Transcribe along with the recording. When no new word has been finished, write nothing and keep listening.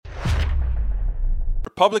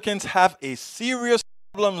Republicans have a serious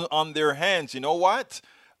problem on their hands. You know what?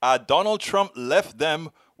 Donald Trump left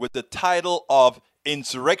them with the title of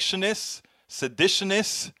insurrectionists,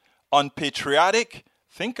 seditionists, unpatriotic.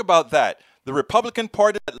 Think about that. The Republican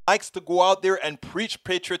Party that likes to go out there and preach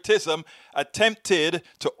patriotism attempted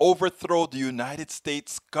to overthrow the United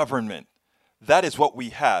States government. That is what we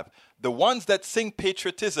have. The ones that sing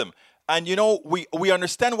patriotism. And you know, we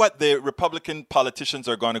understand what the Republican politicians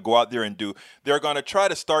are going to go out there and do. They're going to try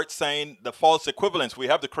to start saying the false equivalence. We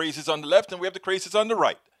have the crazies on the left and we have the crazies on the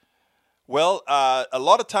right. Well, a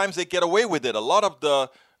lot of times they get away with it. A lot of the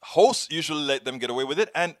hosts usually let them get away with it.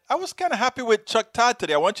 And I was kind of happy with Chuck Todd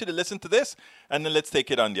today. I want you to listen to this, and then let's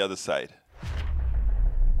take it on the other side.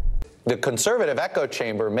 The conservative echo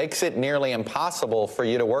chamber makes it nearly impossible for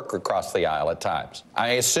you to work across the aisle at times.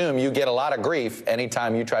 I assume you get a lot of grief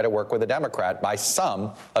anytime you try to work with a Democrat by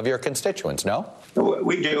some of your constituents, no?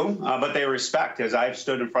 We do, but they respect, as I've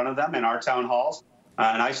stood in front of them in our town halls,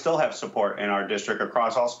 and I still have support in our district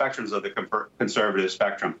across all spectrums of the conservative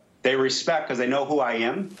spectrum. They respect because they know who I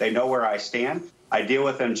am. They know where I stand. I deal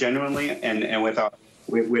with them genuinely and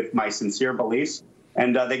with my sincere beliefs.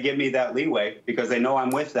 And they give me that leeway because they know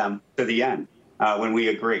I'm with them to the end when we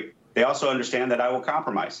agree. They also understand that I will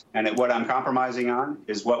compromise. And what I'm compromising on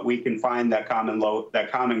is what we can find that common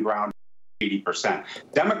ground, 80%.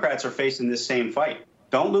 Democrats are facing this same fight.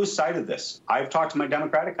 Don't lose sight of this. I've talked to my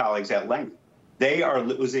Democratic colleagues at length. They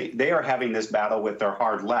are having this battle with their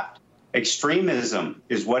hard left. Extremism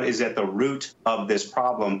is what is at the root of this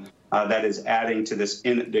problem that is adding to this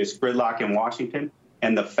gridlock in Washington,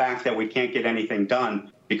 and the fact that we can't get anything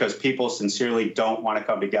done because people sincerely don't want to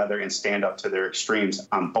come together and stand up to their extremes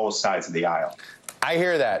on both sides of the aisle. I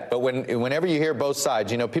hear that, but whenever you hear both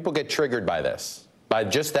sides, you know, people get triggered by this, by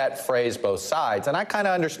just that phrase, both sides. And I kind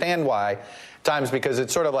of understand why at times, because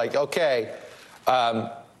it's sort of like, okay,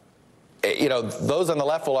 you know, those on the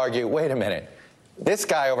left will argue, wait a minute, this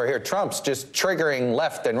guy over here, Trump's just triggering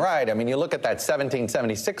left and right. I mean, you look at that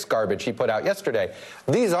 1776 garbage he put out yesterday.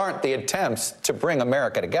 These aren't the attempts to bring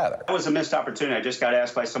America together. That was a missed opportunity. I just got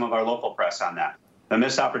asked by some of our local press on that. The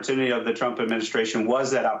missed opportunity of the Trump administration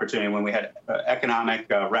was that opportunity when we had economic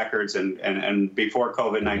records and before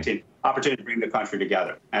COVID-19, opportunity to bring the country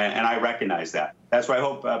together. And I recognize that. That's why I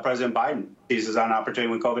hope President Biden seizes on an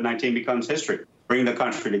opportunity when COVID-19 becomes history, bring the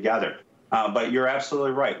country together. But you're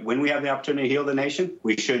absolutely right. When we have the opportunity to heal the nation,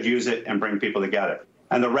 we should use it and bring people together.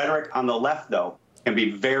 And the rhetoric on the left, though, can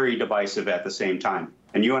be very divisive at the same time.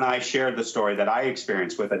 And you and I shared the story that I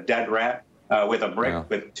experienced with a dead rat, with a brick,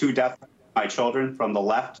 with 2 deaths of my children from the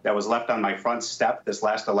left that was left on my front step this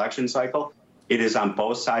last election cycle. It is on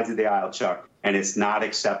both sides of the aisle, Chuck, and it's not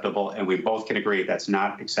acceptable. And we both can agree that's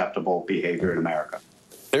not acceptable behavior in America.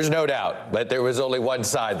 There's no doubt that there was only one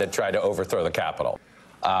side that tried to overthrow the Capitol.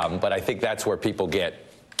 But I think that's where people get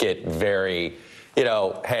very, you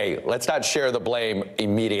know, hey, let's not share the blame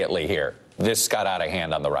immediately here. This got out of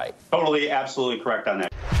hand on the right. Totally, absolutely correct on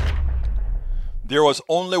that. There was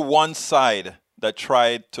only one side that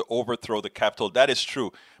tried to overthrow the Capitol. That is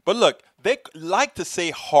true. But look, they like to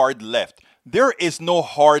say hard left. There is no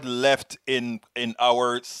hard left in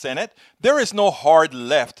our Senate. There is no hard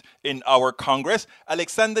left in our Congress.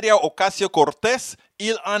 Alexandria Ocasio-Cortez,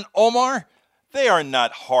 Ilhan Omar, they are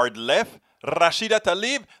not hard left. Rashida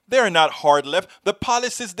Tlaib, they're not hard left. The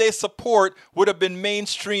policies they support would have been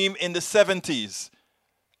mainstream in the 70s.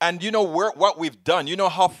 And you know what we've done. You know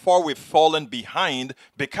how far we've fallen behind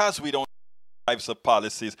because we don't have types of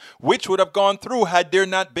policies, which would have gone through had there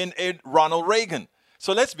not been a Ronald Reagan.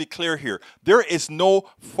 So let's be clear here. There is no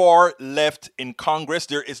far left in Congress.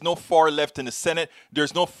 There is no far left in the Senate.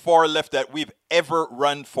 There's no far left that we've ever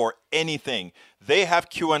run for anything. They have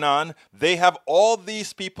QAnon. They have all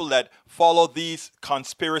these people that follow these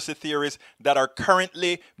conspiracy theories that are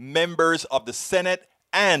currently members of the Senate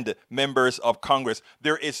and members of Congress.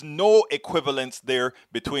 There is no equivalence there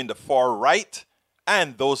between the far right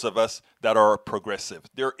and those of us that are progressive.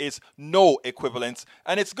 There is no equivalence.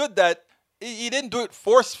 And it's good that he didn't do it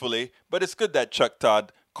forcefully, but it's good that Chuck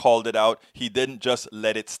Todd called it out. He didn't just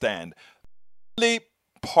let it stand. The only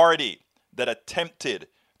party that attempted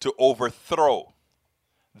to overthrow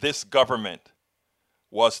this government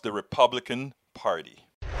was the Republican Party.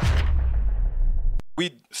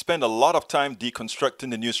 We spend a lot of time deconstructing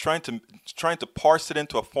the news, trying to parse it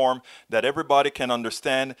into a form that everybody can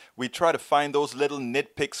understand. We try to find those little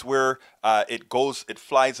nitpicks where it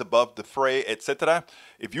flies above the fray, etc.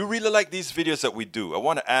 If you really like these videos that we do, I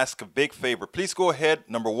want to ask a big favor. Please go ahead,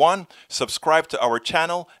 number 1, subscribe to our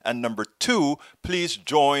channel, and number 2, please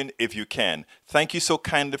join if you can. Thank you so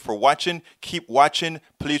kindly for watching. Keep watching.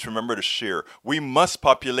 Please remember to share. We must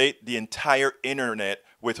populate the entire internet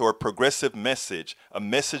with our progressive message, a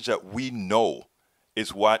message that we know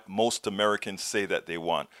is what most Americans say that they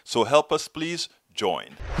want. So help us, please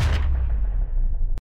join.